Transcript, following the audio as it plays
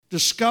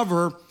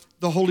discover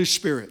the Holy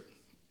Spirit.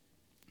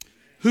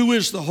 Who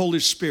is the Holy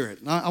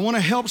Spirit? Now, I want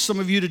to help some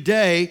of you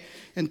today.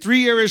 And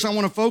 3 areas I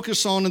want to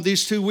focus on in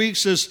these 2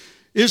 weeks is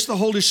the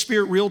Holy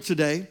Spirit real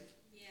today?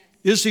 Yes.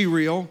 Is he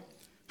real?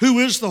 Who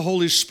is the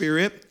Holy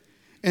Spirit?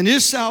 And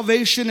is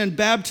salvation and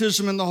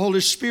baptism in the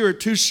Holy Spirit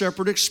two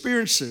separate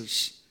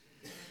experiences?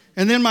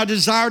 And then my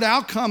desired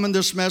outcome in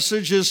this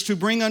message is to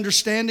bring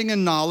understanding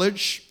and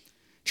knowledge,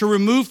 to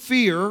remove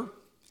fear,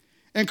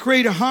 and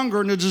create a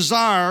hunger and a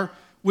desire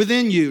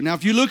within you. Now,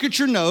 if you look at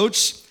your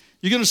notes,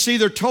 you're going to see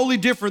they're totally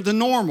different than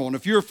normal. And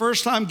if you're a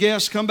first-time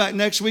guest, come back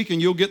next week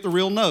and you'll get the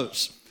real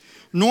notes.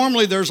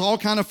 Normally, there's all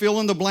kind of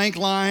fill-in-the-blank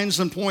lines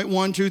and point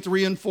 1, 2,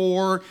 3, and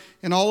 4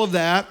 and all of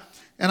that.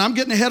 And I'm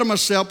getting ahead of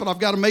myself, but I've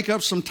got to make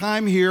up some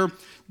time here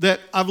that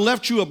I've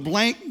left you a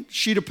blank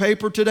sheet of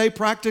paper today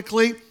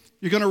practically.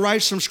 You're going to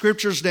write some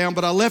scriptures down,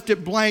 but I left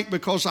it blank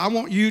because I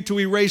want you to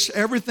erase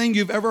everything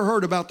you've ever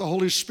heard about the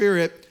Holy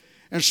Spirit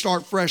and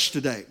start fresh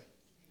today.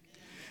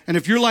 And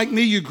if you're like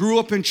me, you grew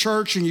up in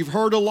church and you've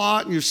heard a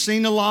lot and you've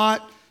seen a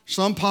lot,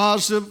 some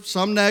positive,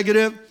 some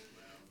negative,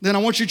 then I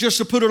want you just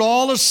to put it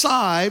all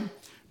aside.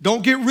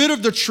 Don't get rid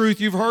of the truth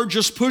you've heard.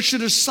 Just push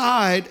it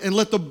aside and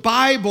let the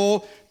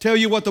Bible tell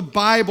you what the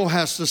Bible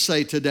has to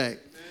say today.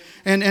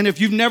 And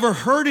if you've never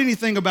heard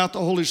anything about the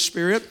Holy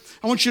Spirit,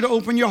 I want you to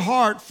open your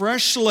heart,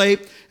 fresh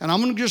slate, and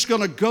I'm just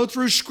going to go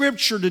through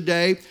Scripture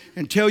today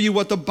and tell you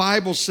what the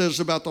Bible says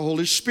about the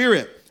Holy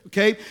Spirit,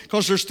 okay?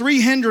 Because there's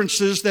 3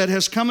 hindrances that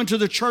has come into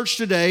the church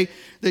today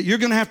that you're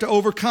going to have to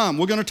overcome.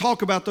 We're going to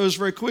talk about those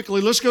very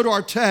quickly. Let's go to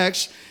our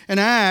text in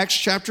Acts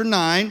chapter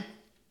 9,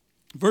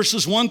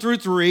 verses 1 through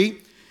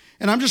 3,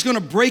 and I'm just going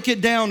to break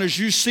it down as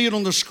you see it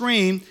on the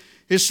screen.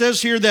 It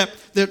says here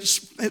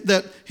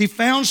that he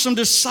found some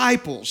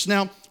disciples.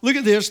 Now, look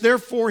at this.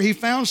 Therefore, he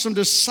found some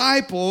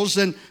disciples.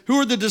 And who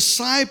are the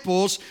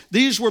disciples?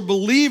 These were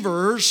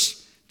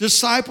believers,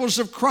 disciples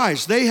of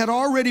Christ. They had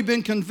already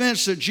been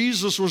convinced that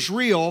Jesus was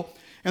real,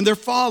 and they're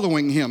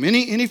following him.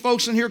 Any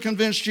folks in here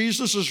convinced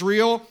Jesus is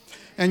real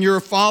and you're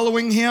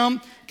following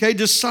him? Okay,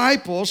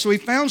 disciples. So he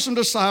found some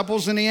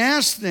disciples, and he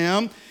asked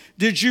them,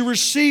 did you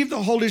receive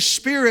the Holy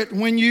Spirit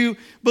when you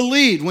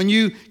believed? When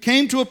you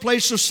came to a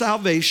place of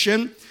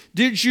salvation,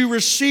 did you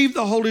receive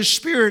the Holy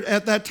Spirit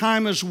at that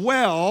time as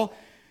well?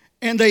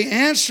 And they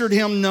answered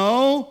him,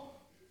 no,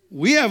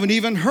 we haven't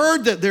even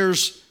heard that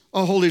there's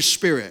a Holy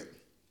Spirit.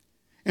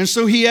 And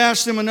so he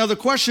asked them another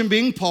question,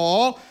 being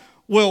Paul,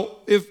 well,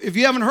 if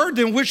you haven't heard,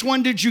 then which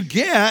one did you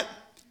get?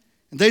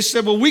 And they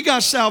said, well, we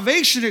got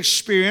salvation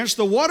experience,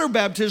 the water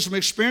baptism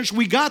experience,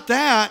 we got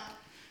that.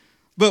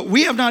 But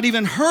we have not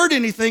even heard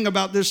anything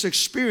about this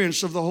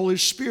experience of the Holy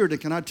Spirit.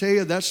 And can I tell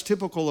you, that's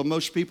typical of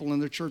most people in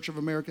the Church of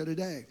America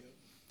today.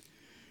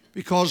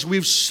 Because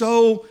we've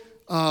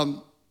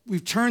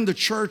turned the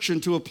church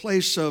into a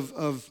place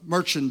of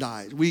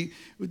merchandise.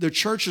 The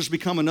church has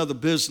become another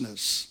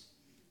business.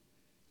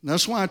 And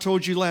that's why I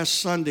told you last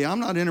Sunday, I'm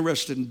not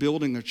interested in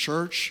building a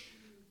church.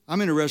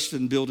 I'm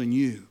interested in building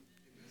you.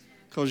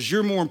 Because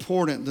you're more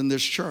important than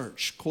this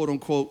church, quote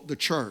unquote, the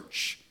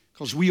church.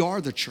 Because we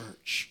are the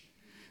church.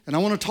 And I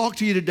want to talk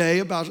to you today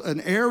about an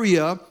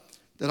area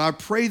that I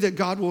pray that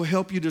God will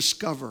help you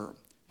discover.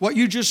 What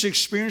you just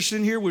experienced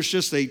in here was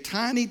just a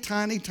tiny,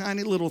 tiny,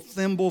 tiny little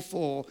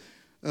thimbleful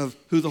of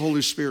who the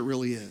Holy Spirit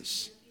really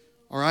is.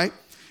 All right?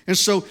 And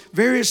so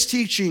various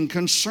teaching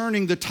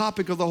concerning the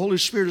topic of the Holy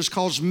Spirit has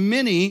caused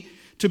many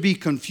to be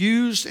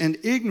confused and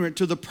ignorant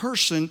to the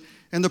person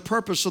and the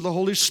purpose of the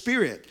Holy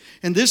Spirit.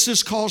 And this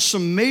has caused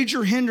some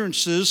major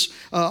hindrances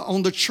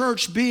on the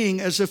church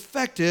being as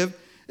effective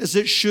as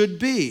it should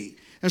be.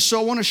 And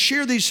so I want to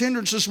share these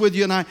hindrances with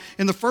you. And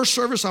in the first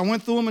service, I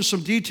went through them in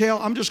some detail.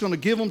 I'm just going to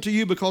give them to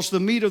you because the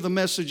meat of the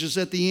message is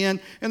at the end,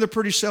 and they're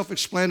pretty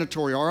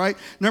self-explanatory, all right?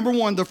 Number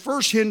one, the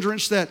first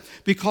hindrance that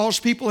because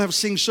people have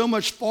seen so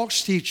much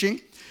false teaching,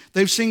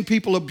 they've seen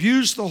people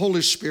abuse the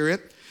Holy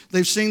Spirit.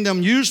 They've seen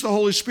them use the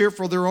Holy Spirit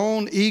for their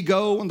own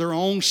ego and their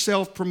own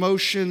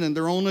self-promotion and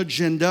their own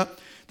agenda,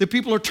 that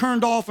people are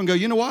turned off and go,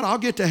 you know what, I'll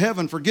get to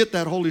heaven, forget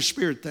that Holy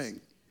Spirit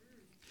thing.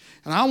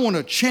 And I want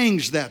to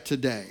change that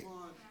today.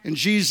 In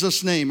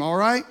Jesus' name, all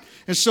right?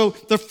 And so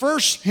the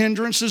first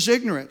hindrance is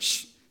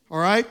ignorance, all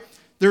right?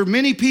 There are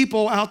many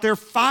people out there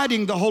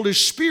fighting the Holy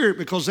Spirit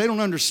because they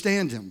don't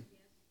understand Him.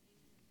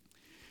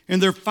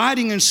 And they're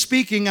fighting and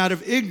speaking out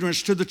of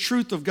ignorance to the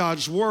truth of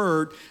God's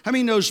Word. How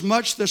many knows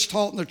much that's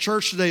taught in the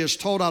church today is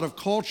taught out of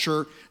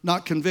culture,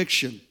 not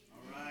conviction?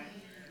 All right.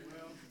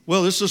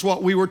 Well, this is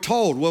what we were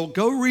told. Well,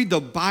 go read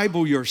the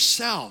Bible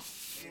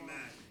yourself. Amen.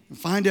 And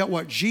find out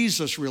what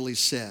Jesus really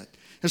said.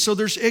 And so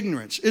there's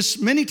ignorance. It's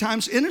many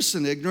times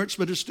innocent ignorance,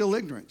 but it's still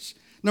ignorance.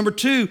 Number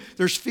two,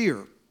 there's fear.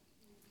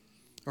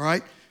 All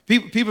right?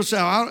 People say,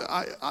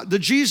 the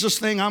Jesus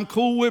thing I'm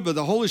cool with, but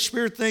the Holy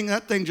Spirit thing,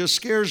 that thing just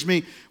scares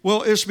me.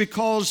 Well, it's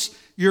because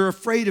you're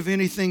afraid of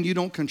anything you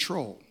don't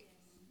control.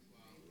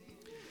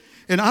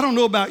 And I don't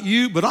know about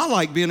you, but I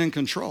like being in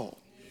control.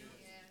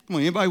 Come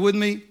on, anybody with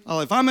me?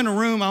 If I'm in a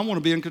room, I want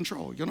to be in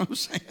control. You know what I'm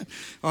saying?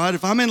 All right,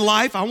 if I'm in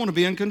life, I want to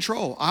be in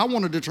control. I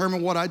want to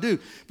determine what I do.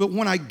 But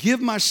when I give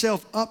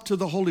myself up to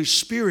the Holy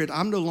Spirit,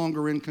 I'm no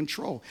longer in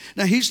control.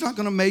 Now, He's not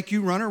going to make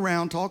you run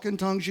around, talk in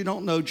tongues you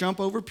don't know, jump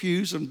over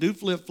pews, and do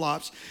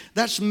flip-flops.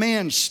 That's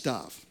man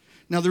stuff.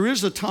 Now, there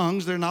is a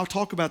tongues there, and I'll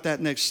talk about that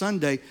next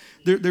Sunday.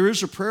 There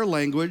is a prayer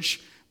language,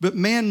 but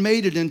man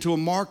made it into a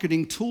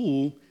marketing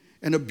tool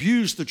and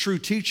abused the true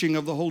teaching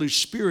of the Holy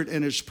Spirit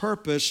and His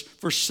purpose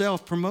for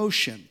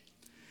self-promotion.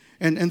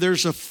 And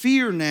there's a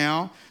fear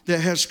now that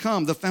has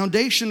come. The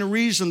foundation, the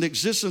reason, the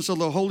existence of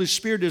the Holy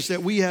Spirit is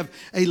that we have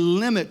a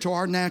limit to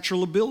our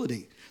natural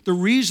ability. The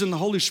reason the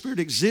Holy Spirit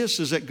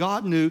exists is that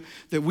God knew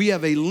that we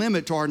have a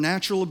limit to our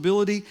natural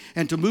ability,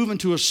 and to move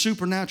into a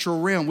supernatural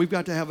realm, we've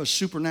got to have a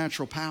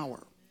supernatural power.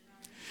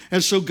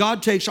 And so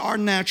God takes our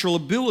natural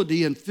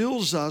ability and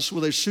fills us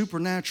with a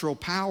supernatural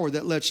power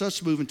that lets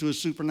us move into a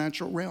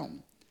supernatural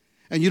realm.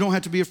 And you don't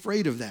have to be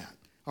afraid of that,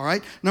 all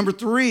right? Number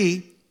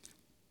 3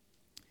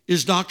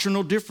 is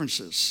doctrinal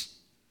differences.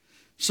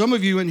 Some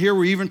of you in here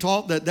were even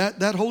taught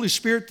that Holy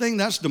Spirit thing,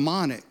 that's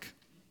demonic.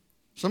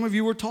 Some of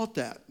you were taught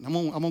that. I'm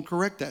going to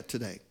correct that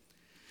today.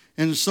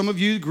 And some of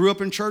you grew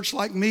up in church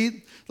like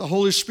me. The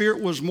Holy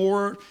Spirit was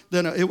more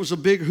than it was a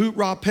big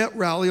hoot-rah pep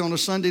rally on a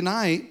Sunday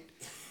night,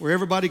 where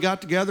everybody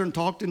got together and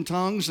talked in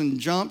tongues and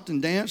jumped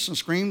and danced and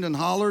screamed and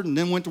hollered and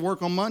then went to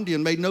work on Monday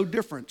and made no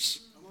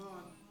difference.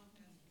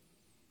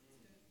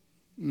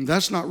 And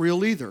that's not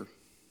real either.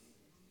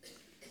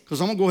 Because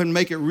I'm going to go ahead and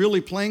make it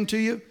really plain to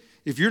you.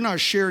 If you're not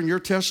sharing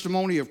your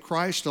testimony of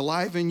Christ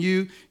alive in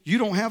you, you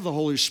don't have the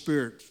Holy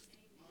Spirit.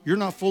 You're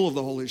not full of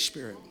the Holy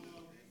Spirit.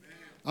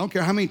 I don't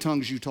care how many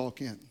tongues you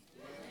talk in.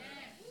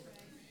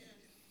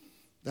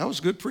 That was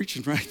good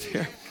preaching right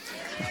there.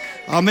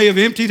 I may have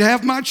emptied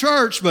half my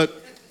church, but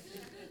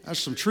that's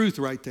some truth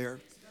right there.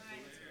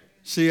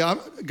 See,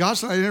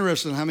 God's not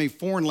interested in how many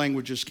foreign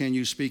languages can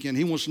you speak in.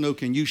 He wants to know,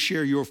 can you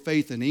share your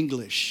faith in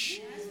English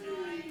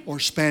or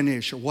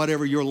Spanish or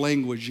whatever your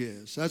language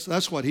is.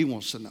 That's what He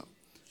wants to know.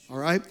 All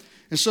right?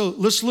 And so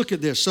let's look at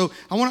this. So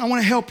I want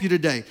to help you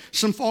today.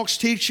 Some false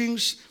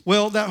teachings.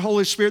 Well, that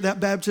Holy Spirit, that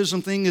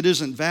baptism thing, it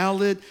isn't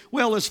valid.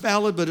 Well, it's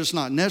valid, but it's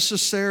not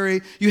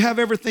necessary. You have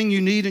everything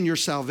you need in your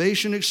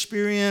salvation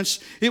experience.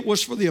 It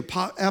was for the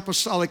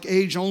apostolic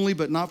age only,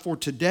 but not for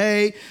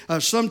today.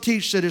 Some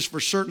teach that it's for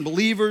certain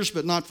believers,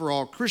 but not for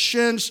all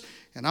Christians.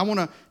 And I want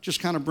to just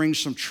kind of bring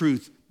some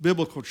truth,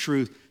 biblical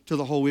truth, to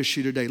the whole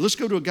issue today. Let's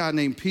go to a guy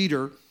named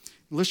Peter.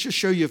 Let's just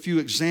show you a few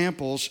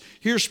examples.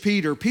 Here's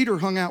Peter. Peter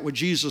hung out with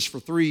Jesus for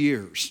 3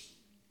 years.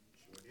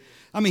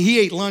 I mean, he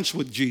ate lunch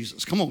with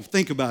Jesus. Come on,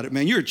 think about it,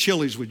 man. You're at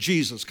Chili's with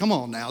Jesus. Come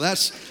on now.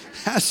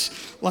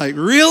 That's like,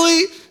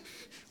 really?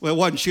 Well, it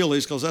wasn't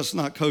Chili's because that's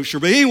not kosher.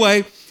 But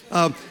anyway,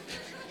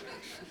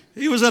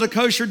 he was at a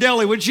kosher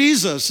deli with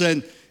Jesus,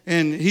 and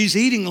he's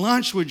eating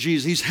lunch with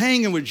Jesus. He's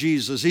hanging with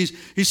Jesus.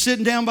 He's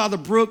sitting down by the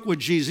brook with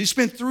Jesus. He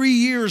spent 3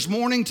 years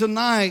morning to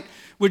night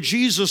with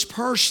Jesus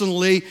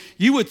personally.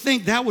 You would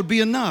think that would be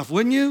enough,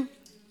 wouldn't you?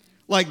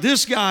 Like,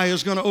 this guy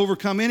is going to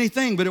overcome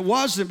anything, but it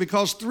wasn't,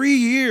 because 3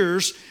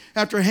 years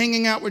after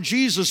hanging out with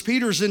Jesus,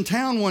 Peter's in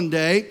town one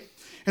day,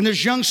 and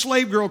this young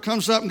slave girl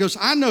comes up and goes,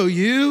 I know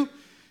you.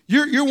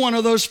 You're one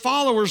of those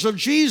followers of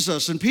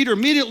Jesus. And Peter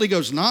immediately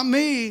goes, not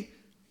me.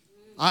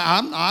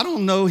 I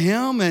don't know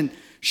him. And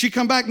she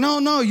come back, no,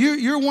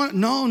 you're one.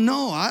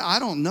 No, I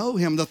don't know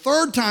him. The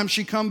third time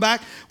she come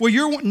back, well,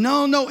 you're one.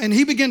 No. And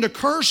he began to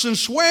curse and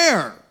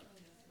swear,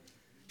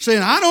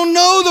 saying, I don't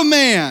know the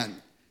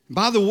man.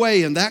 By the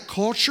way, in that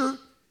culture,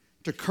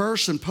 to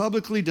curse and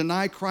publicly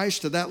deny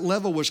Christ to that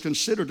level was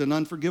considered an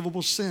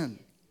unforgivable sin.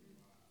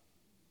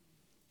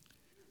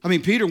 I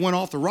mean, Peter went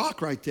off the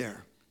rock right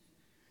there.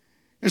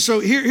 And so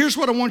here's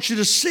what I want you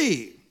to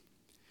see.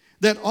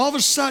 That all of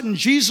a sudden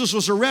Jesus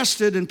was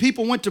arrested, and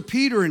people went to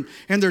Peter and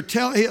they're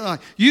telling,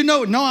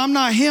 no, I'm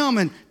not him,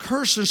 and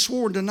cursed and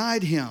swore and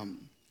denied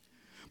him.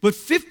 But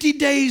 50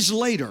 days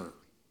later,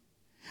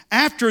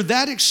 after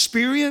that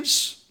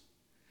experience,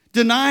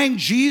 denying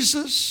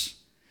Jesus,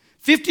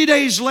 50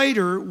 days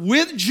later,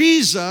 with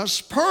Jesus,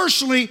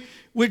 personally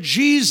with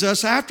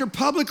Jesus, after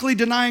publicly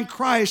denying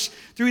Christ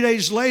 3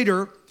 days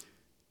later,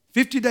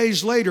 50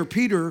 days later,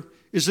 Peter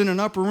is in an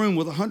upper room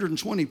with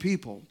 120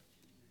 people.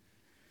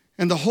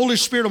 And the Holy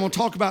Spirit, I'm going to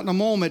talk about in a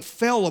moment,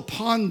 fell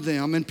upon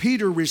them. And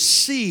Peter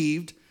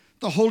received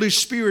the Holy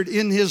Spirit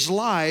in his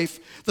life.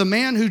 The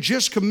man who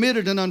just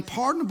committed an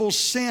unpardonable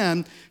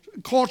sin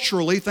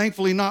culturally,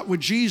 thankfully not with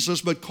Jesus,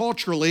 but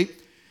culturally,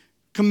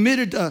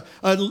 committed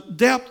a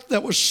depth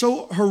that was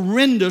so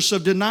horrendous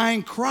of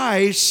denying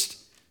Christ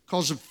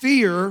because of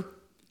fear,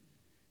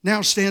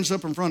 now stands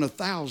up in front of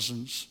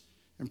thousands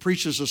and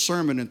preaches a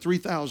sermon, and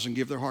 3,000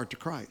 give their heart to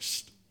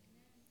Christ.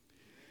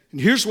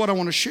 And here's what I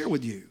want to share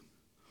with you.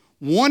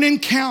 One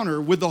encounter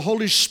with the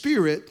Holy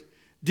Spirit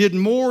did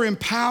more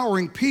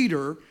empowering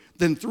Peter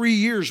than 3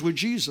 years with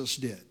Jesus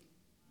did.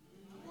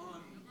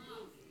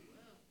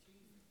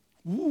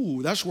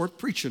 Ooh, that's worth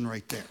preaching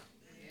right there.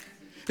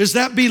 Is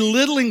that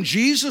belittling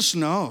Jesus?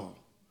 No.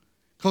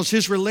 because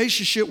his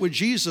relationship with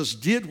Jesus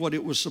did what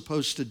it was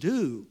supposed to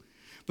do.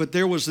 But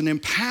there was an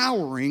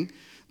empowering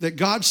that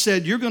God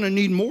said, you're going to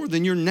need more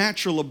than your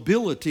natural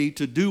ability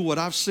to do what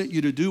I've sent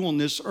you to do on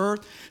this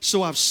earth.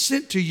 So I've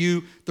sent to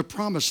you the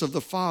promise of the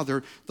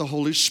Father, the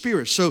Holy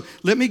Spirit. So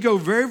let me go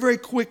very, very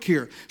quick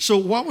here. So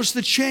what was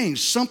the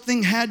change?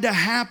 Something had to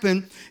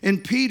happen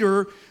in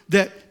Peter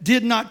that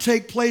did not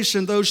take place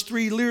in those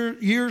 3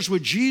 years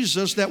with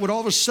Jesus that would all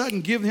of a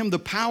sudden give him the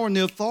power and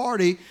the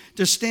authority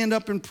to stand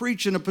up and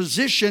preach in a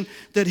position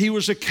that he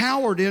was a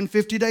coward in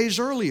 50 days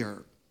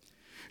earlier.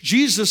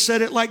 Jesus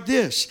said it like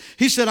this.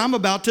 He said, I'm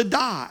about to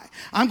die.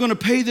 I'm going to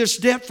pay this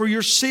debt for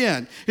your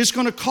sin. It's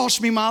going to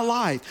cost me my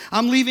life.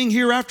 I'm leaving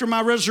here after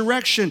my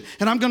resurrection,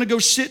 and I'm going to go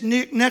sit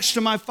next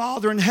to my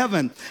Father in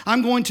heaven.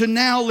 I'm going to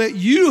now let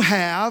you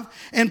have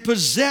and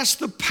possess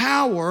the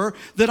power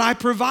that I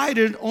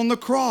provided on the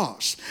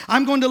cross.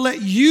 I'm going to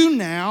let you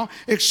now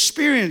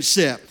experience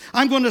it.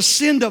 I'm going to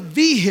send a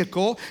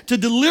vehicle to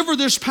deliver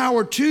this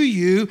power to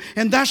you,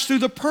 and that's through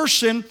the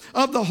person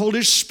of the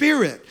Holy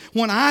Spirit.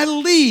 When I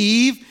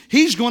leave,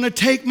 he's going to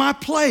take my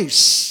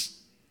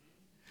place.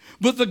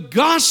 But the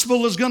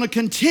gospel is going to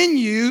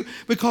continue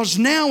because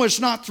now it's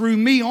not through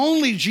me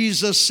only,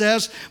 Jesus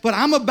says, but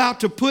I'm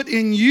about to put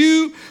in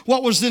you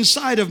what was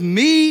inside of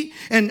me,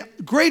 and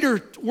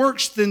greater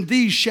works than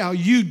these shall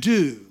you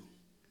do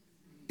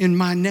in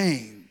my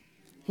name.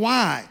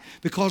 Why?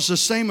 Because the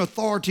same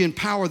authority and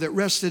power that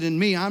rested in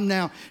me, I'm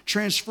now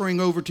transferring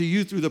over to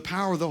you through the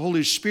power of the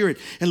Holy Spirit.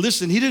 And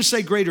listen, he didn't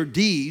say greater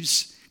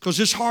deeds, because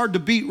it's hard to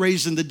beat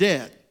raising the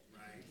dead.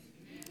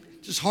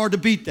 It's just hard to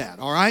beat that,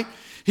 all right?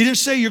 He didn't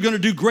say you're going to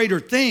do greater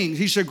things.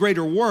 He said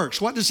greater works.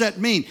 What does that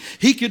mean?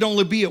 He could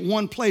only be at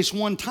one place,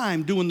 one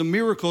time, doing the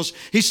miracles.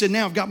 He said,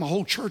 now I've got my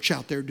whole church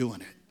out there doing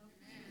it.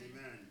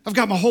 I've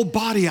got my whole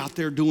body out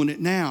there doing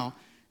it now.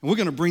 And we're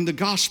going to bring the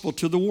gospel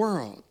to the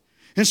world.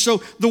 And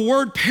so the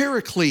word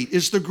paraclete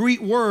is the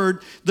Greek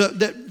word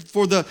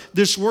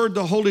this word,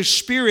 the Holy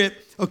Spirit,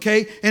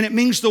 okay? And it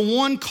means the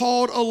one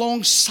called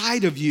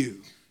alongside of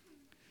you.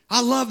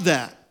 I love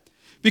that,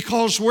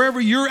 because wherever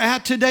you're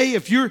at today,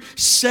 if you're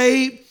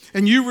saved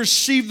and you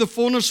receive the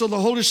fullness of the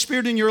Holy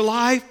Spirit in your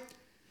life,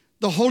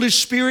 the Holy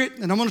Spirit,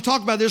 and I'm going to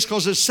talk about this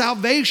because it's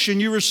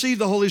salvation, you receive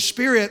the Holy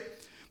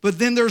Spirit, but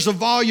then there's a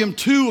volume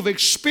 2 of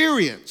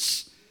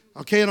experience,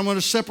 okay, and I'm going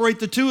to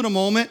separate the two in a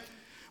moment.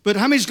 But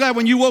how many's glad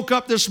when you woke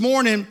up this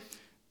morning,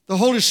 the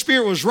Holy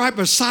Spirit was right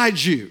beside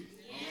you?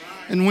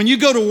 And when you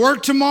go to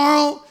work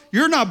tomorrow,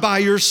 you're not by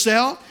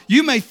yourself.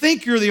 You may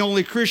think you're the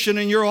only Christian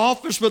in your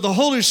office, but the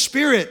Holy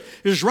Spirit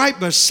is right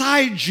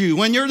beside you.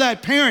 When you're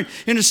that parent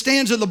and it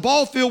stands at the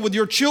ball field with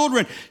your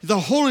children, the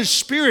Holy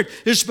Spirit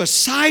is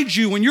beside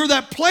you. When you're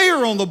that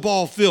player on the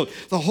ball field,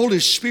 the Holy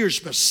Spirit's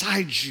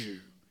beside you.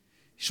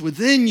 He's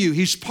within you.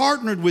 He's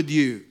partnered with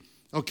you.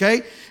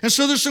 Okay? And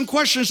so there's some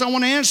questions I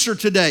want to answer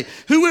today.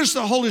 Who is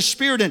the Holy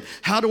Spirit, and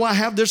how do I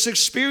have this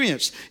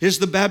experience? Is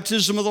the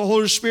baptism of the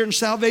Holy Spirit and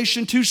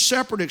salvation 2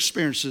 separate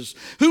experiences?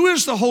 Who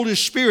is the Holy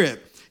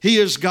Spirit? He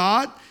is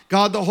God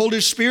the Holy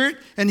Spirit,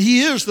 and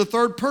He is the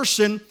third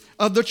person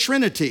of the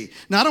Trinity.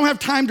 Now, I don't have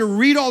time to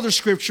read all the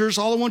scriptures.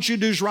 All I want you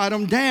to do is write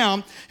them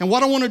down. And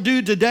what I want to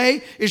do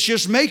today is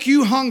just make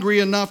you hungry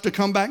enough to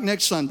come back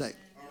next Sunday.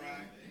 All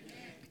right.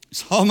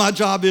 That's all my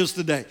job is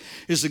today,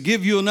 is to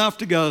give you enough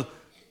to go,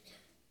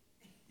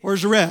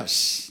 where's the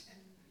rest?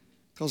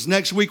 Because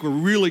next week we're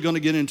really going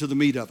to get into the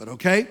meat of it,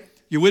 okay?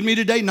 You with me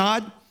today?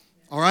 Nod?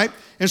 All right?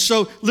 And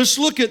so let's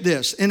look at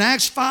this. In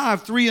Acts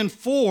 5, 3 and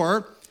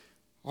 4,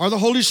 are the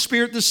Holy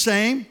Spirit the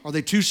same? Are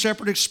they 2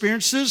 separate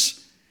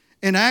experiences?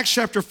 In Acts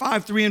chapter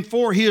 5, 3 and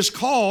 4,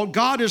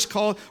 God is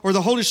called, or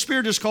the Holy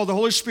Spirit is called the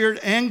Holy Spirit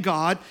and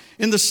God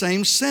in the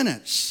same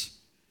sentence.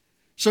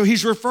 So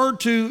he's referred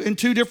to in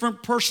 2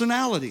 different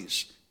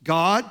personalities,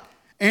 God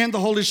and the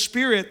Holy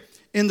Spirit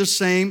in the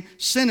same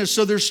sentence.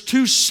 So there's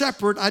 2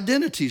 separate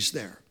identities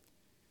there.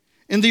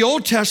 In the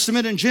Old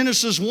Testament, in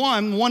Genesis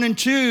 1 and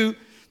 2,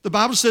 the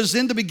Bible says,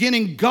 in the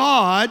beginning,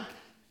 God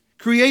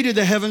created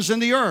the heavens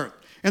and the earth.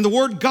 And the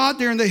word God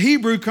there in the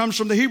Hebrew comes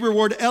from the Hebrew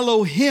word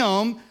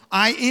Elohim,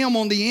 I am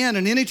on the end.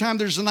 And anytime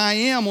there's an I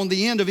am on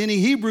the end of any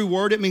Hebrew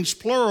word, it means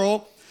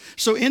plural.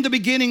 So in the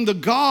beginning, the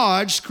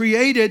gods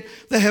created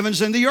the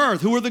heavens and the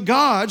earth. Who are the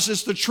gods?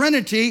 It's the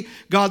Trinity,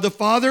 God the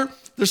Father,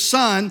 the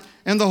Son,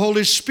 and the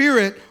Holy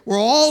Spirit were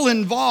all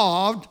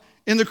involved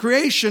in the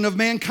creation of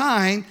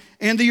mankind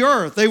and the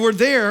earth. They were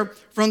there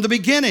from the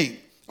beginning,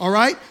 all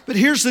right? But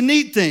here's the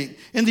neat thing.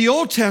 In the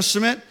Old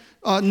Testament,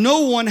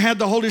 no one had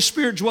the Holy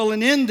Spirit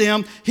dwelling in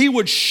them. He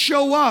would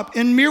show up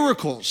in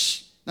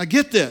miracles. Now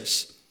get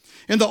this.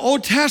 In the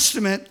Old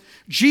Testament,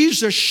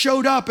 Jesus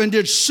showed up and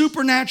did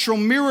supernatural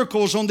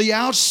miracles on the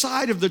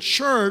outside of the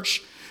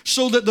church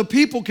so that the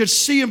people could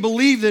see and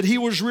believe that He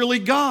was really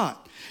God.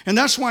 And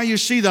that's why you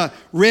see the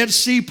Red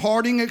Sea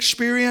parting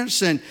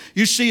experience, and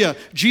you see a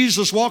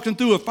Jesus walking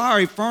through a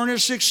fiery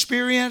furnace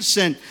experience,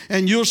 and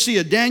you'll see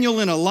a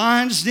Daniel in a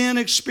lion's den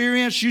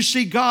experience. You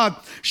see God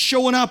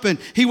showing up, and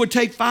he would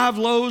take 5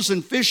 loaves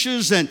and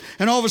fishes and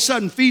all of a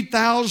sudden feed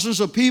thousands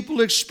of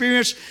people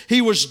experience.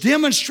 He was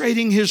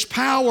demonstrating his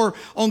power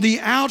on the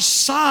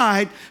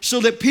outside so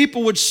that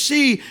people would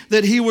see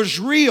that he was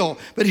real.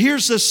 But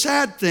here's the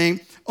sad thing.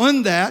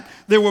 On that,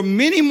 there were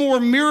many more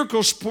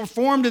miracles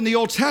performed in the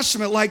Old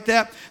Testament like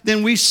that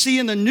than we see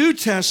in the New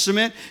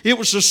Testament. It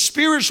was the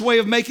Spirit's way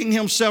of making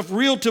himself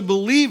real to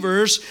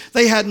believers.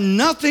 They had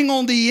nothing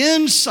on the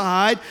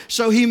inside,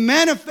 so he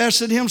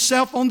manifested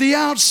himself on the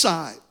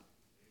outside.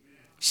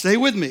 Stay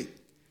with me.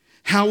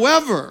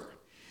 However,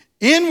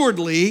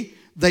 inwardly,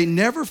 they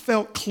never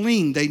felt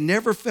clean. They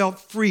never felt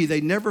free.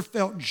 They never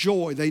felt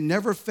joy. They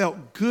never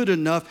felt good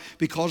enough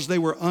because they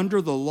were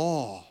under the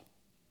law.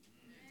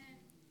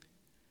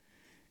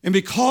 And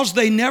because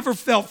they never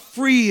felt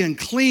free and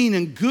clean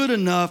and good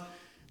enough,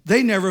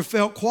 they never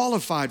felt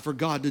qualified for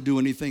God to do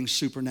anything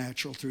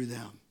supernatural through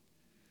them.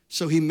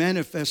 So he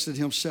manifested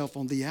himself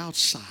on the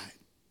outside.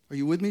 Are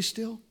you with me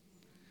still?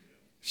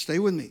 Stay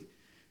with me.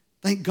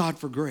 Thank God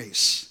for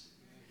grace.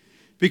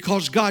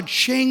 Because God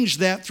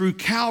changed that through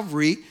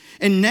Calvary,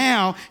 and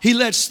now he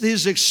lets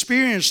his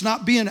experience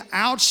not be an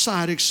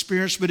outside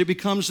experience, but it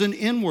becomes an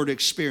inward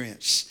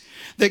experience.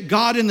 That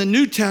God in the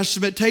New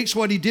Testament takes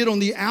what he did on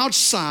the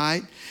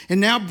outside and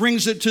now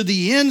brings it to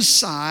the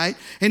inside.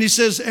 And he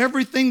says,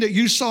 everything that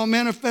you saw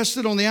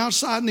manifested on the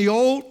outside in the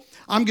old,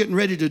 I'm getting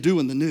ready to do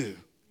in the new.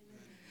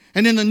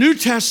 And in the New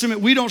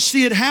Testament, we don't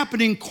see it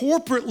happening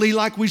corporately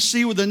like we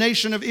see with the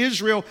nation of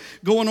Israel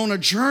going on a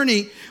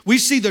journey. We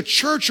see the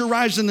church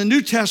arise in the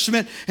New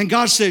Testament, and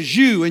God says,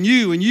 you and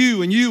you and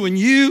you and you and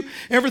you,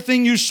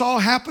 everything you saw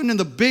happen in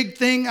the big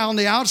thing on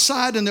the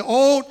outside and the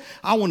old,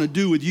 I want to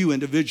do with you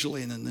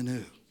individually and in the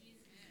new.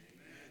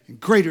 And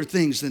greater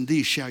things than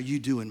these shall you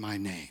do in my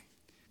name.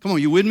 Come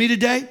on, you with me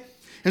today?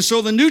 And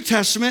so the New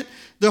Testament,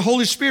 the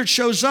Holy Spirit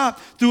shows up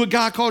through a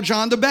guy called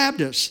John the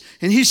Baptist.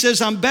 And he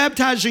says, I'm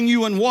baptizing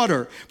you in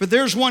water, but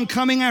there's one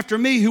coming after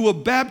me who will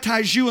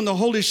baptize you in the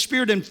Holy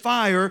Spirit and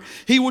fire.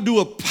 He will do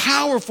a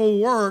powerful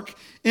work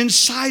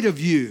inside of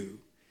you.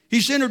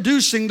 He's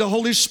introducing the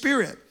Holy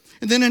Spirit.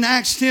 And then in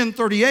Acts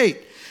 10:38,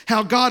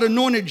 how God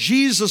anointed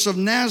Jesus of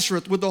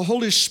Nazareth with the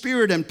Holy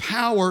Spirit and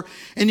power,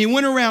 and he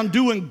went around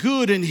doing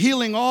good and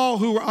healing all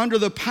who were under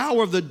the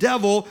power of the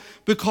devil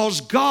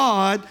because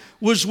God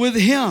was with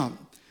him.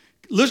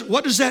 Listen,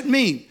 what does that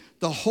mean?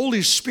 The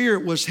Holy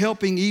Spirit was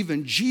helping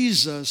even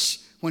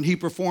Jesus when he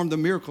performed the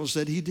miracles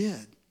that he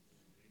did.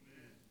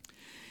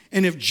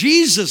 And if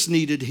Jesus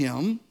needed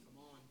him,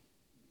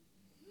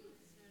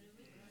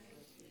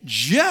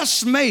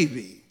 just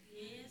maybe,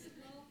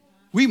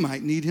 we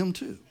might need him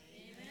too.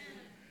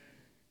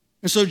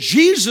 And so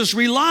Jesus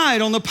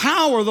relied on the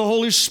power of the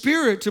Holy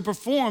Spirit to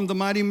perform the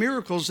mighty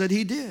miracles that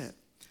he did.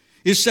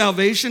 Is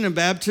salvation and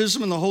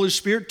baptism and the Holy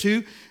Spirit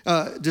two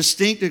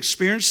distinct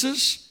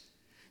experiences?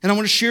 And I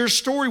want to share a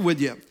story with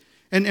you.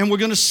 And we're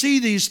going to see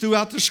these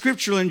throughout the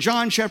scripture. In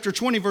John chapter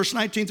 20, verse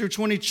 19 through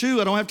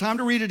 22, I don't have time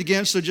to read it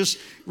again, so just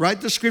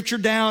write the scripture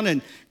down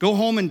and go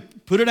home and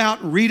put it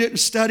out and read it and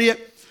study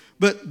it.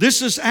 But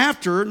this is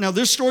after, now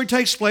this story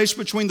takes place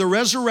between the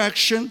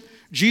resurrection.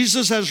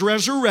 Jesus has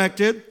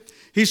resurrected.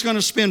 He's going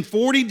to spend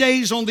 40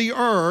 days on the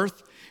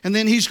earth, and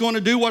then he's going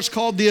to do what's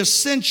called the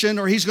ascension,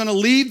 or he's going to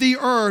leave the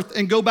earth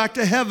and go back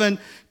to heaven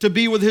to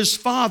be with his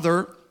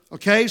Father.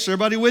 Okay, so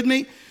everybody with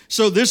me?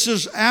 So this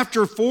is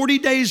after 40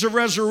 days of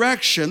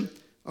resurrection,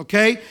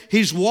 okay?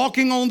 He's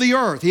walking on the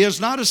earth. He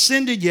has not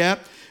ascended yet,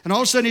 and all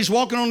of a sudden he's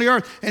walking on the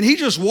earth, and he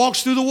just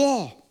walks through the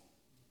wall.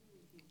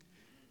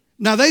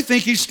 Now they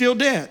think he's still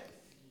dead.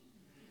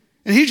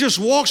 And he just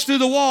walks through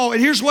the wall,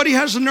 and here's what he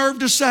has the nerve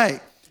to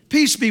say.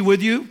 Peace be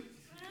with you.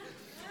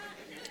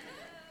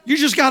 You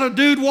just got a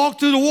dude walk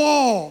through the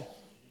wall.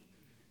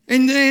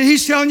 And then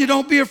he's telling you,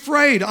 don't be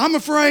afraid. I'm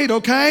afraid,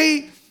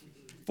 okay?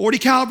 40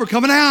 caliber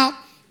coming out.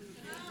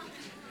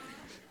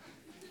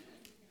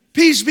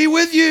 Peace be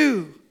with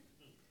you.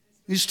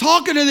 He's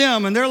talking to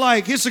them, and they're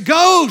like, it's a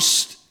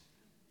ghost.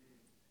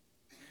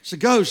 It's a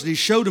ghost. And he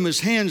showed them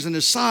his hands and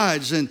his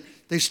sides, and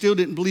they still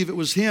didn't believe it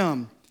was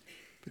him.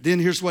 But then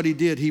here's what he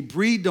did. He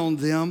breathed on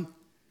them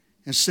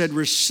and said,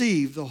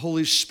 receive the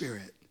Holy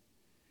Spirit.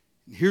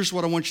 Here's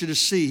what I want you to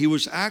see. He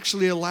was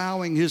actually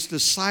allowing his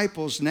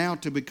disciples now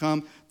to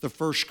become the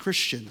first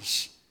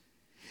Christians.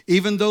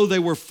 Even though they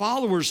were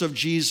followers of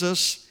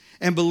Jesus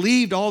and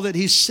believed all that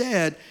he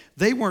said,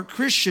 they weren't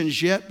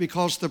Christians yet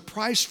because the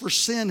price for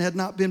sin had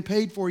not been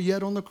paid for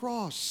yet on the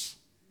cross.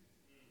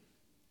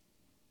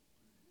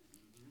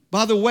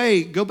 By the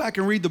way, go back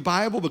and read the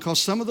Bible, because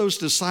some of those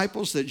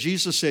disciples that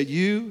Jesus said,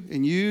 you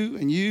and you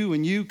and you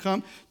and you,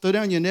 come, throw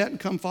down your net and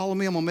come follow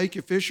me. I'm going to make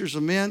you fishers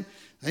of men.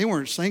 They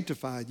weren't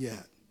sanctified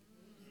yet.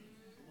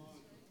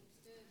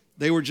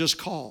 They were just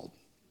called.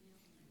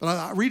 But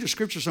I read a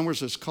scripture somewhere that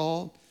says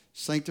called,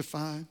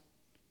 sanctified,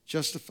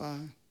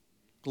 justified,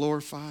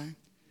 glorified.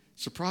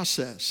 It's a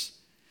process.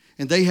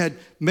 And they had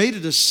made a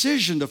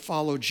decision to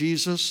follow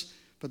Jesus,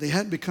 but they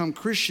hadn't become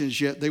Christians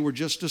yet. They were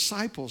just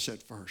disciples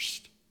at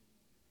first.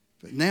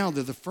 But now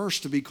they're the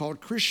first to be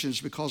called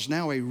Christians because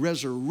now a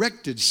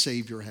resurrected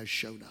Savior has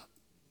showed up,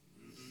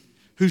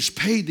 who's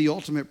paid the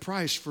ultimate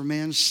price for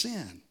man's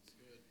sin.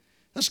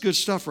 That's good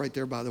stuff right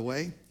there, by the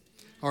way.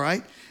 All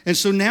right? And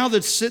so now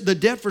that the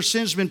debt for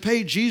sin has been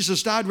paid,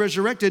 Jesus died,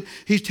 resurrected,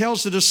 he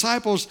tells the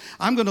disciples,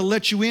 I'm going to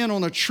let you in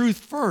on a truth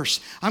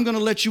first. I'm going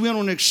to let you in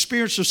on an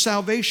experience of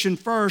salvation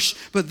first.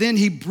 But then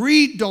he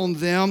breathed on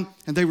them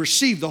and they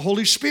received the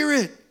Holy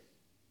Spirit.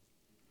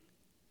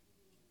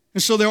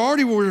 And so they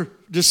already were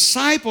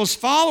disciples,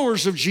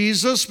 followers of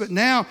Jesus, but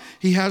now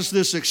he has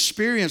this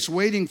experience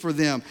waiting for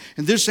them.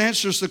 And this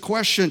answers the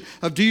question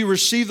of, do you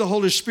receive the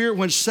Holy Spirit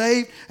when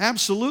saved?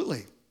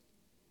 Absolutely.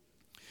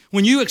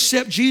 When you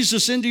accept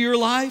Jesus into your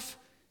life,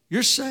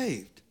 you're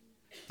saved.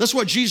 That's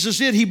what Jesus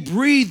did. He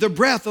breathed the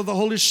breath of the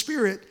Holy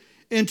Spirit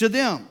into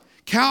them.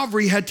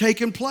 Calvary had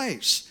taken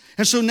place.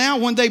 And so now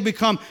when they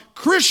become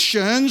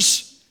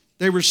Christians,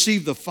 they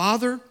receive the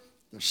Father,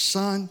 the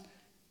Son,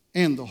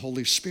 and the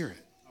Holy Spirit.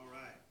 All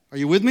right. Are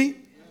you with me?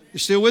 You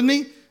still with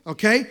me?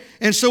 Okay.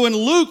 And so in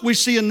Luke, we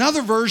see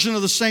another version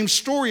of the same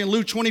story in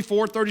Luke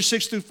 24,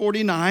 36 through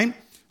 49.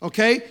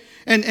 Okay.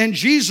 And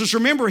Jesus,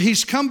 remember,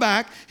 he's come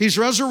back, he's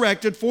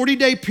resurrected,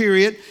 40-day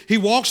period. He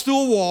walks through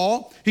a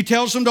wall. He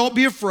tells them, don't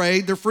be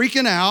afraid. They're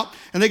freaking out.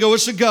 And they go,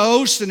 it's a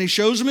ghost. And he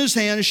shows them his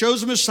hand, he shows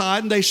them his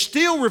side, and they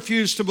still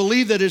refuse to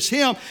believe that it's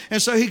him.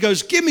 And so he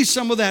goes, give me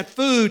some of that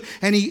food.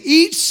 And he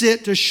eats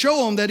it to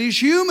show them that he's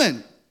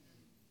human,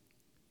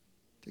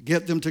 to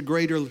get them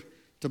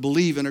to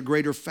believe in a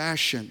greater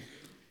fashion.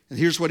 And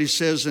here's what he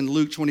says in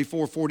Luke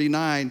 24,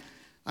 49,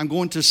 I'm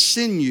going to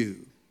send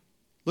you.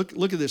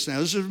 Look at this now.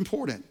 This is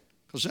important.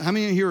 Because how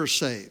many here are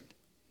saved?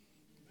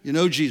 You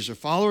know Jesus,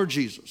 follower of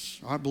Jesus.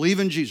 I believe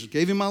in Jesus,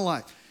 gave him my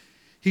life.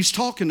 He's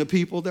talking to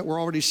people that were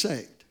already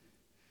saved.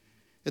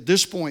 At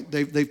this point,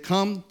 they've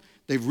come,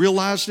 they've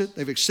realized it,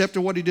 they've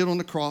accepted what he did on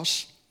the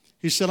cross.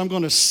 He said, I'm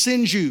going to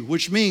send you,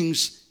 which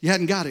means you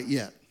hadn't got it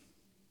yet.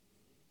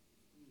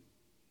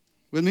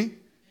 With me?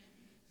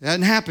 It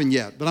hadn't happened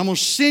yet. But I'm going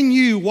to send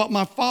you what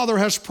my Father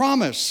has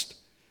promised.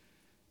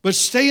 But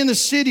stay in the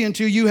city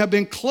until you have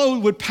been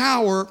clothed with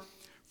power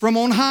from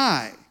on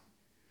high.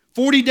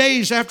 40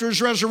 days after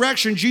his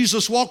resurrection,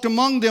 Jesus walked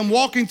among them,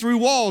 walking through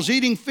walls,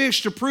 eating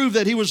fish to prove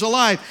that he was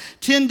alive.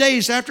 10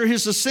 days after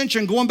his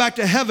ascension, going back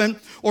to heaven,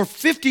 or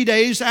 50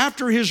 days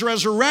after his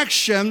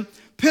resurrection,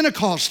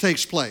 Pentecost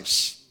takes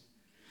place.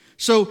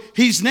 So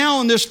he's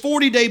now in this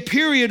 40-day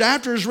period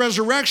after his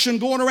resurrection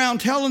going around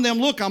telling them,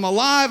 look, I'm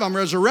alive, I'm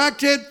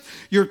resurrected,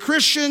 you're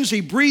Christians.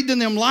 He breathed in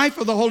them life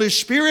of the Holy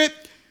Spirit.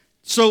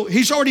 So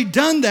he's already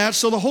done that,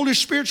 so the Holy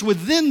Spirit's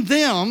within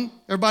them.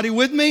 Everybody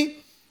with me?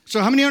 So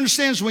how many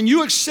understands when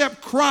you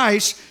accept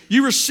Christ,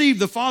 you receive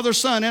the Father,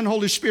 Son, and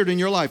Holy Spirit in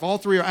your life. All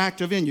three are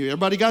active in you.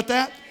 Everybody got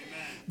that?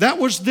 Amen. That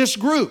was this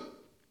group.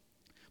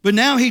 But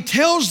now he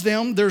tells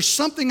them there's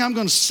something I'm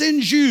going to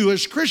send you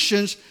as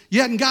Christians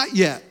you hadn't got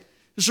yet.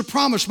 It's a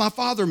promise my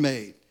Father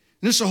made.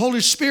 And it's the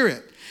Holy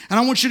Spirit. And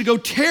I want you to go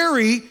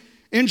tarry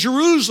in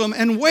Jerusalem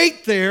and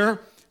wait there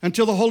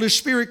until the Holy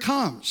Spirit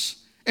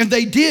comes. And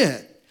they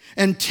did.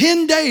 And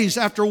 10 days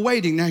after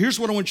waiting, now here's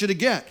what I want you to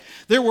get.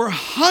 There were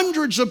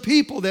hundreds of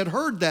people that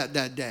heard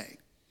that day.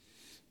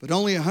 But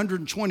only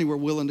 120 were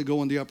willing to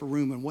go in the upper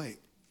room and wait.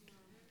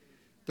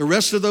 The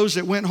rest of those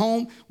that went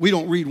home, we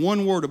don't read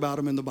one word about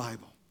them in the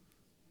Bible.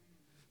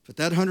 But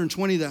that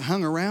 120 that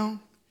hung around,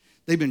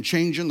 they've been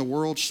changing the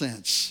world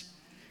since.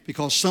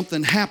 Because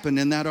something happened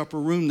in that upper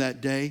room that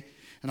day.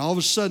 And all of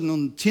a sudden,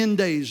 on 10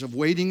 days of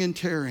waiting and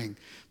tarrying,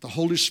 the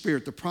Holy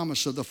Spirit, the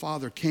promise of the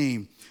Father,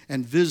 came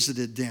and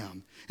visited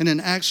them. And in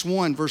Acts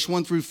 1, verse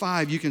 1 through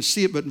 5, you can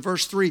see it, but in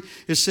verse 3,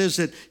 it says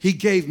that he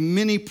gave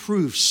many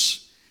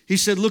proofs. He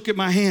said, look at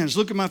my hands,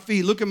 look at my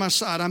feet, look at my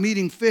side. I'm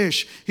eating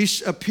fish. He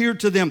appeared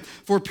to them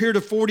for a period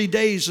of 40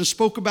 days and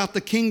spoke about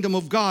the kingdom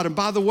of God. And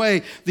by the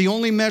way, the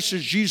only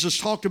message Jesus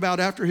talked about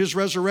after his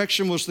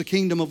resurrection was the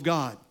kingdom of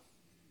God.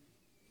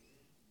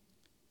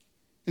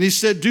 And he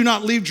said, do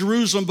not leave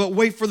Jerusalem, but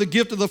wait for the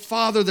gift of the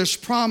Father that's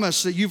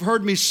promised that you've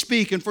heard me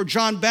speak. And for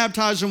John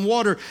baptized in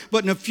water,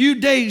 but in a few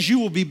days you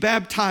will be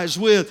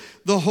baptized with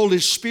the Holy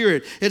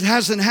Spirit. It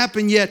hasn't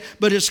happened yet,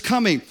 but it's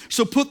coming.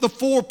 So put the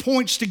 4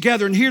 points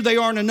together, and here they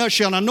are in a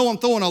nutshell. And I know I'm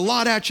throwing a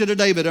lot at you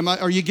today, but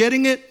are you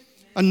getting it?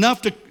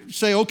 Enough to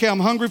say, okay, I'm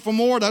hungry for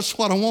more. That's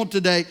what I want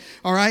today.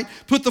 All right.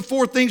 Put the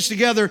 4 things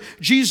together.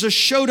 Jesus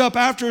showed up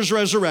after his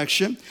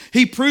resurrection.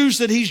 He proves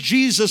that he's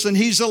Jesus and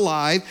he's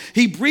alive.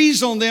 He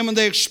breathes on them and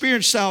they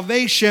experience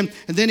salvation.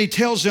 And then he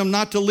tells them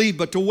not to leave,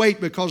 but to wait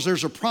because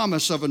there's a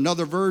promise of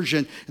another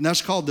version. And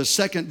that's called the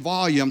second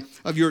volume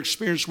of your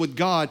experience with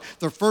God.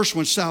 The first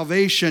one's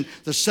salvation.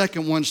 The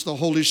second one's the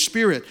Holy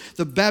Spirit,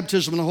 the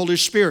baptism of the Holy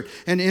Spirit.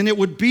 And it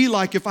would be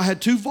like if I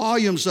had 2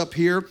 volumes up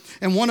here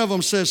and one of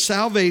them says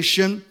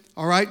salvation.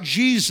 All right,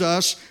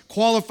 Jesus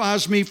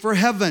qualifies me for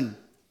heaven.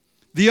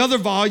 The other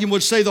volume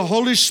would say the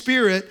Holy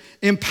Spirit,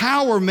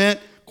 empowerment,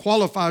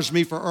 qualifies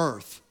me for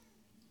earth.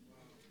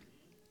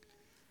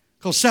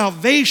 Because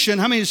salvation,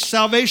 how many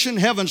salvation?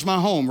 Heaven's my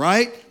home,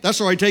 right?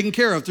 That's already taken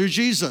care of through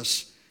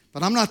Jesus.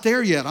 But I'm not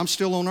there yet. I'm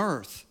still on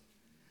earth.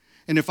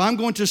 And if I'm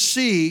going to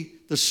see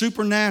the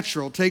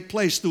supernatural take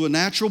place through a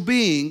natural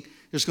being,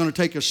 it's going to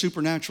take a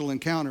supernatural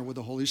encounter with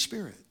the Holy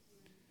Spirit.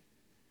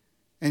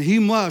 And He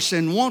must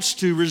and wants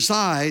to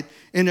reside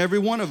in every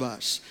one of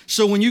us.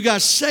 So when you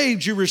got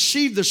saved, you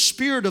received the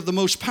Spirit of the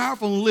most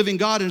powerful and living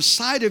God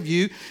inside of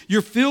you.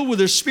 You're filled with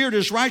His Spirit,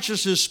 His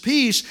righteousness,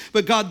 peace.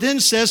 But God then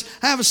says,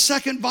 I have a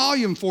second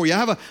volume for you. I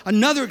have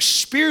another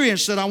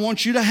experience that I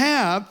want you to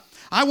have.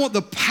 I want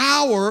the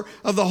power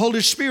of the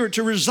Holy Spirit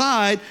to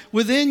reside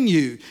within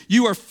you.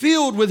 You are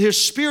filled with His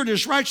Spirit,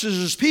 His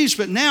righteousness, His peace,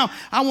 but now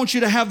I want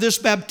you to have this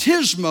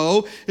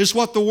baptismo, is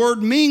what the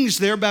word means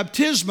there,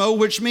 baptismo,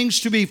 which means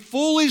to be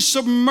fully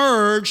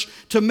submerged,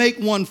 to make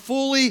one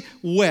fully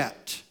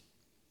wet.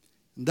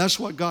 And that's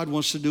what God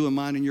wants to do in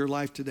mine and your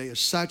life today,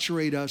 is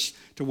saturate us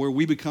to where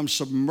we become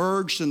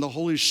submerged in the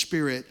Holy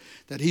Spirit,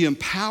 that He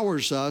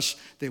empowers us,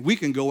 that we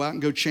can go out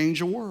and go change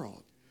the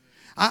world.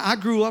 I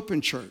grew up in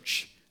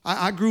church.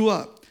 I grew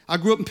up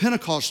in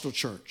Pentecostal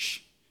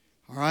church,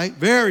 all right?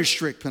 Very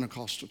strict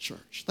Pentecostal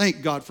church.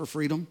 Thank God for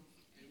freedom.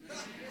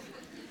 Amen.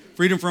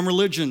 Freedom from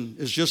religion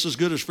is just as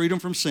good as freedom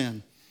from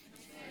sin.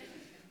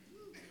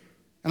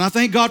 And I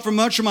thank God for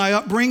much of my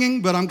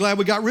upbringing, but I'm glad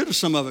we got rid of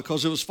some of it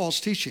because it was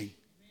false teaching.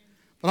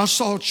 But I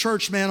saw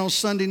church, man, on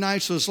Sunday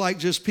nights, it was like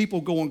just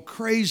people going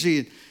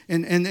crazy,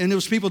 and it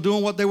was people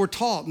doing what they were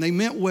taught, and they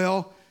meant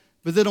well,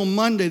 but then on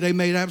Monday, they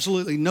made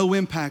absolutely no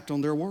impact on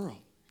their world.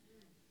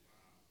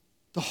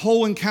 The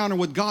whole encounter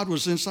with God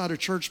was inside a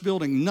church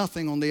building,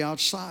 nothing on the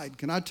outside.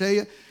 Can I tell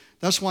you?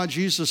 That's why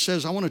Jesus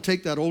says, I want to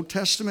take that Old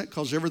Testament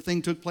because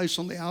everything took place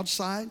on the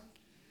outside.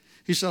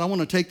 He said, I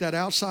want to take that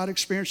outside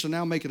experience and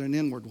now make it an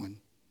inward one.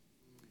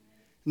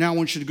 Now I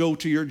want you to go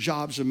to your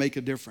jobs and make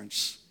a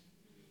difference.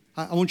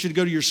 I want you to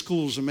go to your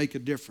schools and make a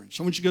difference.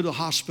 I want you to go to the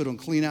hospital and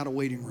clean out a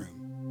waiting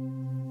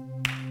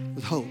room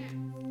with hope.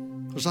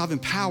 Because I've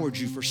empowered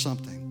you for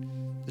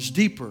something that's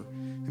deeper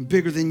and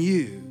bigger than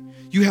you.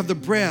 You have the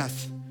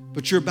breath,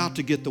 but you're about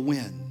to get the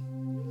wind.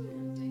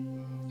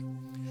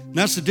 And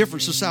that's the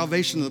difference of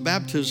salvation and the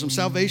baptism.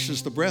 Salvation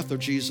is the breath of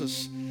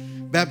Jesus.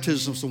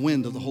 Baptism is the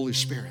wind of the Holy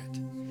Spirit.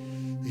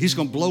 He's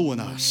going to blow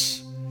in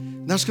us.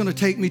 And that's going to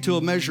take me to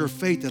a measure of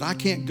faith that I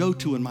can't go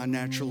to in my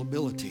natural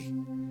ability.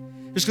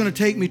 It's going to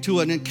take me to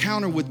an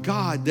encounter with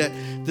God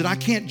that I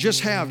can't just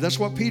have. That's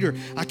what Peter,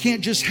 I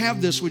can't just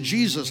have this with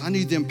Jesus. I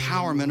need the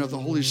empowerment of the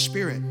Holy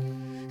Spirit.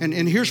 And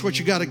here's what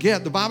you got to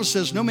get. The Bible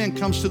says no man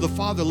comes to the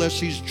Father unless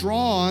he's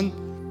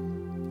drawn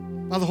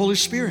by the Holy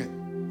Spirit.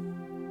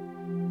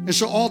 And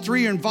so all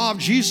three are involved.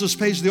 Jesus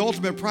pays the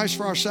ultimate price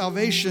for our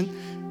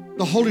salvation.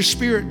 The Holy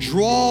Spirit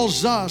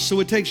draws us, so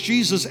it takes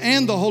Jesus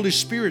and the Holy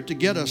Spirit to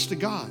get us to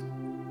God.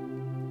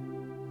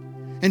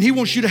 And He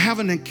wants you to have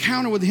an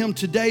encounter with Him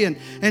today.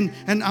 And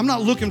I'm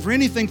not looking for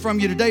anything from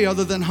you today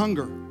other than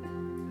hunger.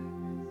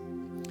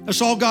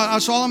 That's all God,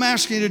 that's all I'm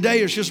asking you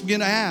today is just begin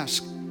to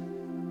ask.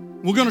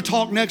 We're going to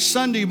talk next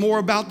Sunday more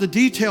about the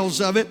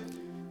details of it.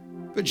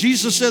 But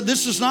Jesus said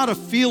this is not a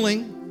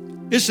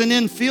feeling. It's an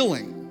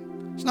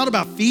infilling. It's not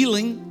about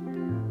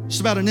feeling.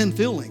 It's about an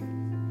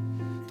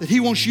infilling that He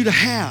wants you to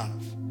have.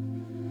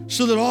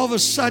 So that all of a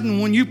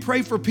sudden when you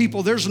pray for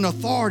people, there's an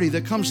authority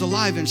that comes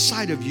alive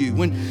inside of you.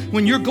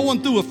 When you're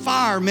going through a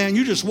fire, man,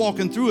 you're just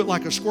walking through it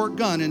like a squirt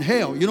gun in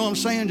hell. You know what I'm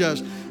saying?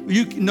 Just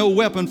no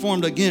weapon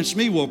formed against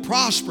me will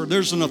prosper.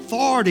 There's an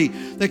authority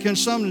that can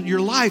summon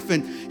your life.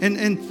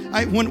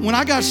 When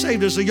I got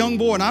saved as a young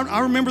boy, and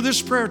I remember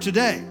this prayer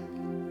today.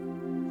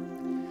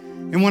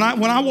 And when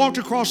I walked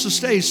across the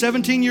stage,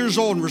 17 years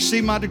old, and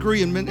received my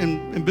degree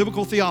in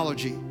biblical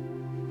theology,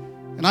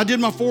 and I did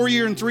my 4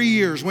 year and 3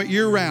 years, went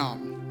year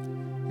round.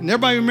 And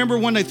everybody remember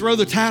when they throw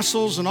the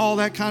tassels and all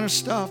that kind of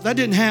stuff? That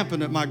didn't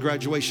happen at my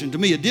graduation to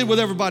me. It did with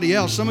everybody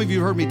else. Some of you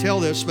heard me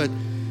tell this, but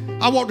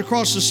I walked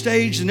across the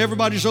stage and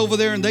everybody's over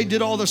there and they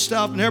did all the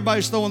stuff and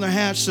everybody's throwing their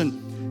hats.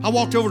 And I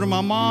walked over to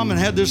my mom and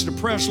had this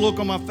depressed look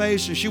on my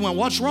face and she went,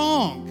 "What's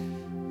wrong?"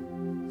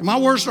 And my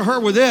words to her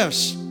were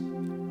this.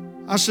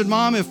 I said,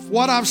 "Mom, if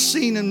what I've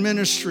seen in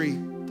ministry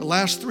the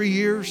last 3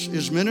 years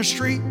is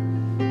ministry,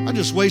 I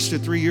just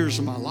wasted 3 years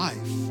of my life.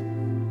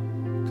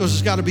 Because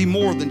it's got to be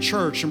more than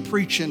church and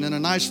preaching and a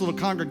nice little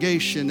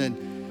congregation, and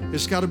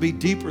it's got to be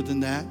deeper than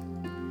that."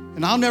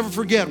 And I'll never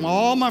forget, while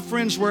all my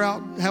friends were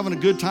out having a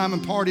good time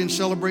and partying,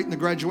 celebrating the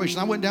graduation,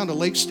 I went down to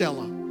Lake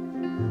Stella,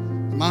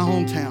 in my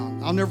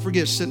hometown. I'll never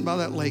forget sitting by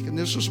that lake, and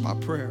this was my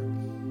prayer.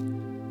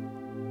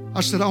 I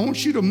said, "I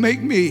want you to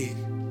make me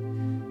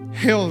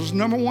hell's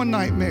number one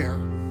nightmare,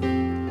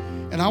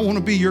 and I want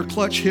to be your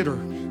clutch hitter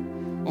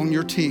on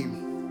your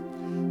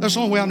team." That's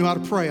the only way I knew how to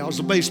pray. I was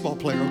a baseball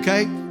player,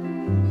 okay?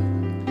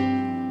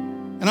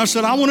 And I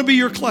said, "I want to be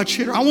your clutch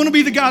hitter. I want to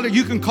be the guy that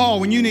you can call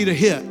when you need a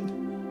hit.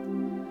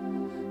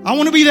 I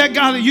want to be that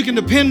guy that you can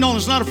depend on,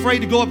 that's not afraid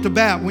to go up to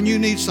bat when you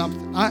need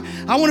something. I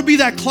want to be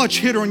that clutch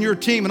hitter on your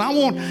team. And I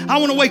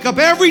want to wake up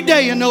every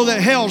day and know that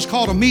hell's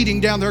called a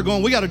meeting down there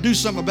going, we got to do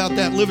something about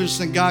that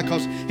Livingston guy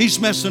because he's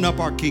messing up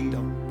our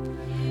kingdom."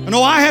 I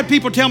know I had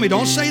people tell me,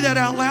 don't say that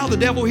out loud, the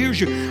devil hears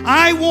you.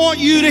 I want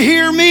you to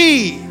hear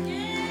me.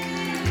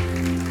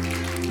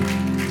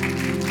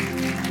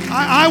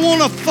 I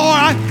want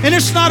authority, and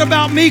it's not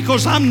about me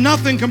because I'm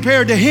nothing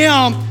compared to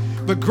him,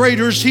 but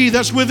greater is he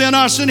that's within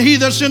us and he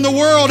that's in the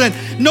world, and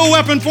no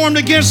weapon formed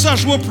against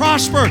us will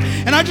prosper.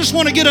 And I just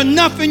want to get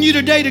enough in you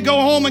today to go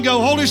home and go,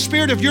 Holy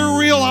Spirit, if you're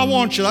real, I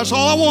want you. That's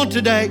all I want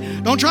today.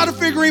 Don't try to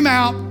figure him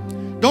out.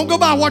 Don't go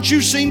by what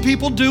you've seen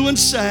people do and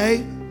say.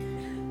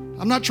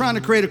 I'm not trying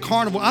to create a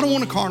carnival. I don't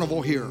want a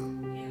carnival here.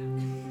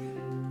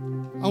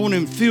 I want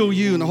to infill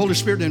you, and the Holy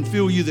Spirit to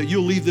infill you that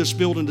you'll leave this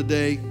building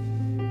today.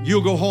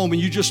 You'll go home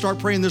and you just start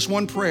praying this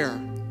one prayer.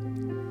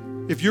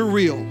 If you're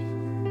real,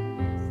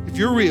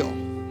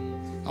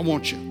 I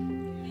want you.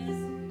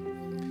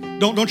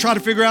 Don't try to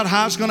figure out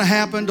how it's going to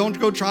happen. Don't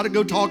try to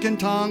go talk in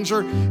tongues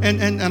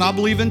and I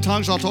believe in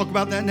tongues. I'll talk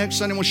about that next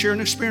Sunday. I want to share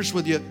an experience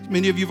with you.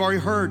 Many of you have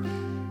already heard.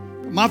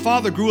 My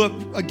father grew up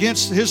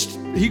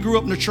he grew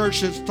up in a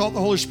church that thought the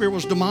Holy Spirit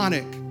was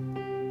demonic.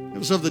 It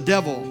was of the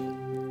devil.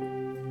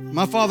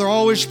 My father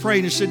always prayed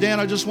and he said, Dan,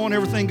 I just want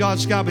everything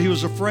God's got, but he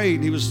was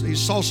afraid. He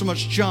saw so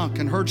much junk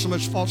and heard so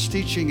much false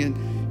teaching,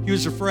 and he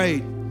was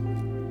afraid.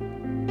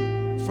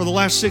 For the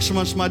last 6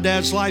 months of my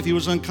dad's life, he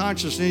was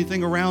unconscious,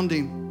 anything around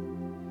him.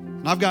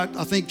 And I've got,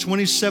 I think,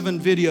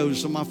 27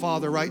 videos of my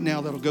father right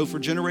now that'll go for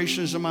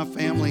generations of my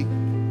family,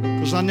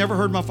 because I never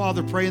heard my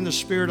father pray in the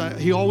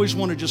Spirit. He always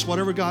wanted just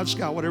whatever God's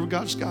got, whatever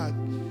God's got.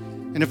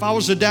 And if I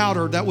was a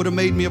doubter, that would have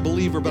made me a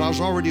believer, but I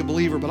was already a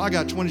believer. But I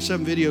got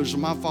 27 videos of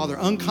my father,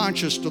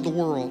 unconscious to the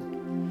world,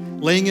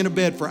 laying in a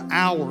bed for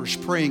hours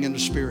praying in the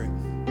Spirit.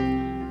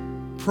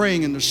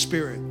 Praying in the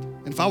Spirit.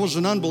 And if I was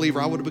an unbeliever,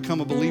 I would have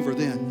become a believer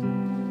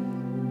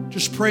then.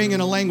 Just praying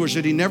in a language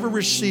that he never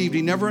received,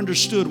 he never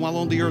understood while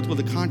on the earth with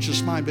a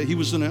conscious mind, but he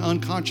was in an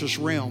unconscious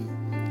realm.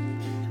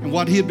 And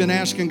what he had been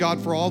asking God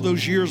for all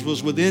those years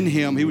was within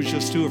him. He was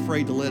just too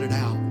afraid to let it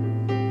out.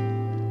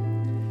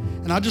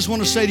 And I just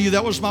want to say to you,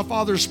 that was my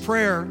father's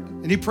prayer.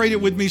 And he prayed it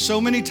with me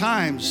so many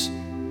times.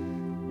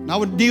 And I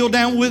would kneel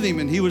down with him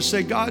and he would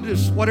say, God,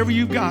 just whatever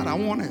you've got, I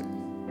want it.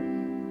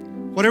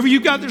 Whatever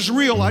you've got that's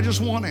real, I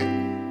just want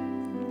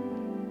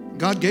it.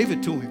 God gave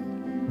it to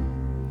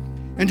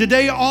him. And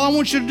today, all I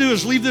want you to do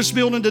is leave this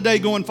building today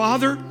going,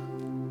 Father,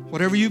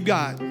 whatever you've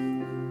got,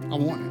 I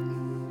want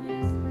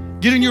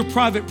it. Get in your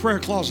private prayer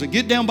closet.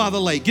 Get down by the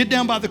lake. Get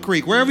down by the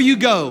creek. Wherever you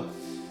go,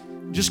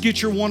 just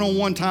get your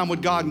one-on-one time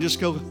with God and just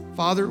go,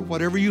 Father,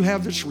 whatever you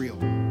have that's real,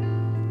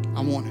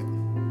 I want it.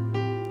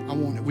 I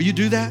want it. Will you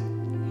do that?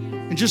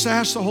 And just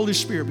ask the Holy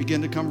Spirit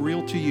begin to come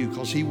real to you,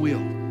 because he will.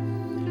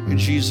 In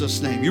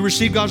Jesus' name. You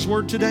receive God's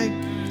word today?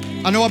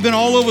 I know I've been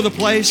all over the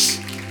place.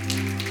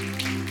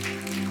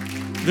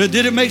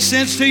 Did it make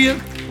sense to you?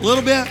 A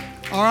little bit?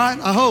 All right,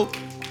 I hope.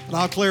 But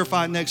I'll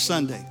clarify it next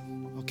Sunday,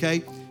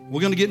 okay?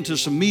 We're going to get into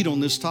some meat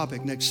on this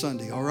topic next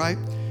Sunday, all right?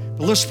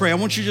 But let's pray. I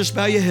want you to just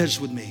bow your heads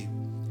with me.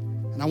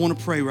 And I want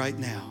to pray right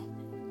now.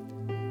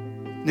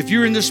 And if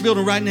you're in this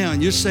building right now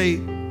and you say,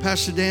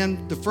 Pastor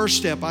Dan, the first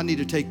step I need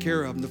to take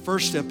care of, and the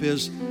first step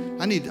is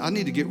I need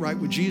to get right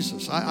with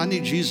Jesus. I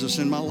need Jesus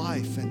in my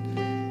life,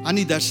 and I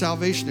need that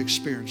salvation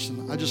experience.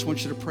 And I just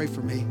want you to pray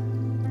for me.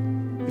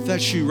 If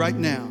that's you right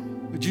now,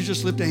 would you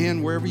just lift a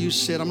hand wherever you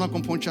sit? I'm not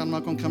going to point you out. I'm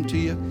not going to come to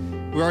you.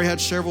 We already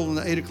had several in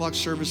the 8 o'clock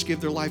service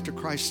give their life to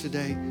Christ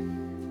today.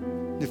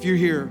 And if you're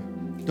here,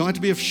 don't have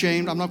to be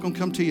ashamed. I'm not going to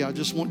come to you. I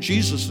just want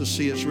Jesus to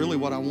see it's really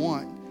what I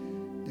want.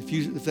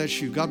 If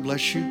that's you, God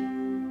bless you.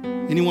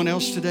 Anyone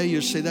else today,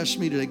 you say, that's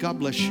me today. God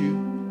bless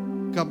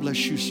you. God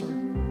bless you, sir.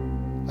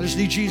 I just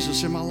need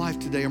Jesus in my life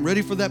today. I'm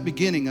ready for that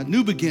beginning, a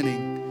new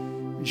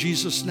beginning. In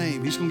Jesus'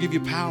 name, he's going to give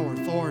you power,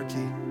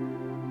 authority.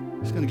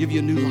 He's going to give you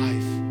a new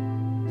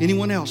life.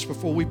 Anyone else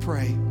before we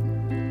pray?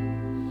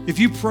 If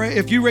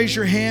you raise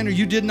your hand or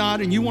you did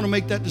not and you want to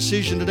make that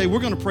decision today, we're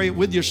going to pray it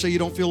with you so you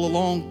don't feel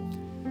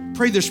alone.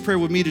 Pray this prayer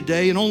with me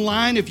today. And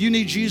online, if you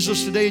need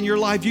Jesus today in your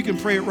life, you can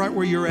pray it right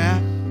where you're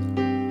at.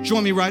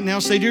 Join me right now.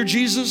 Say, Dear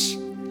Jesus,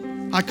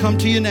 I come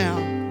to you now.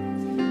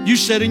 You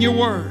said in your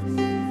word,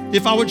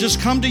 if I would just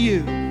come to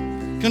you,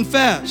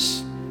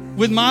 confess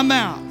with my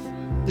mouth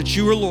that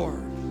you are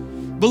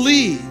Lord,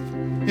 believe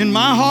in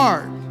my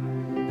heart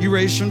you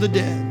raised from the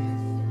dead,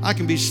 I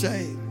can be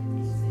saved.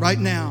 Right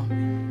now,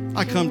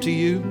 I come to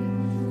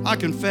you. I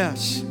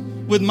confess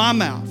with my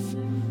mouth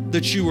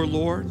that you are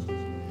Lord.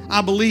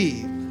 I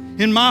believe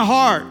in my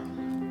heart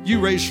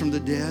you raised from the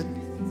dead,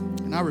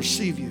 and I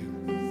receive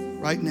you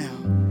right now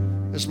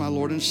as my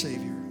Lord and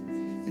Savior.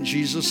 In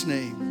Jesus'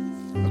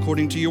 name,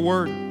 according to your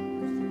word,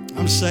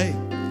 I'm saved.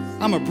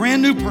 I'm a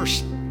brand new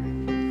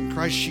person in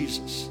Christ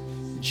Jesus.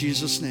 In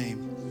Jesus'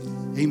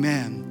 name,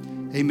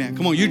 amen. Amen.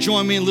 Come on, you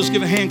join me and let's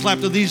give a hand clap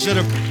to these that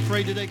have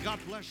prayed today. God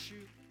bless you.